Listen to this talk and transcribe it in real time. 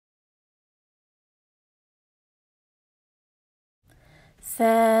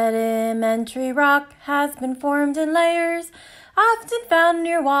Sedimentary rock has been formed in layers, often found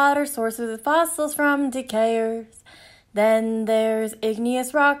near water sources with fossils from decayers. Then there's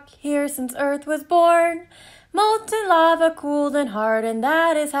igneous rock here since Earth was born. Molten lava cooled and hardened,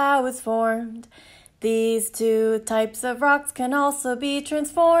 that is how it's formed. These two types of rocks can also be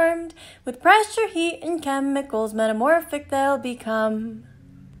transformed. With pressure, heat, and chemicals, metamorphic they'll become.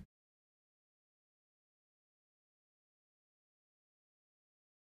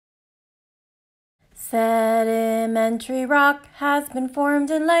 Sedimentary rock has been formed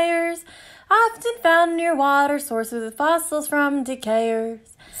in layers, often found near water sources with fossils from decayers.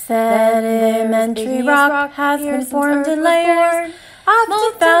 Sedimentary rock has been formed in layers,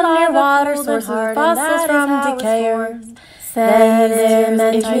 often found near water sources with fossils from decayers.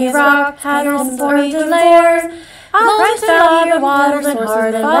 Sedimentary rock has been formed in layers, often found near water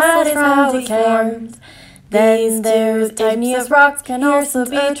sources with fossils from decayers. Then there's igneous rocks can also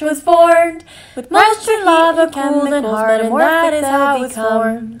be transformed. With molten lava cooled and hardened, that is how it's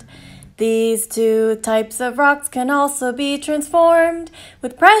formed. These two types of rocks can also be transformed.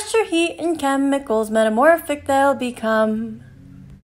 With pressure, heat, and chemicals, metamorphic they'll become.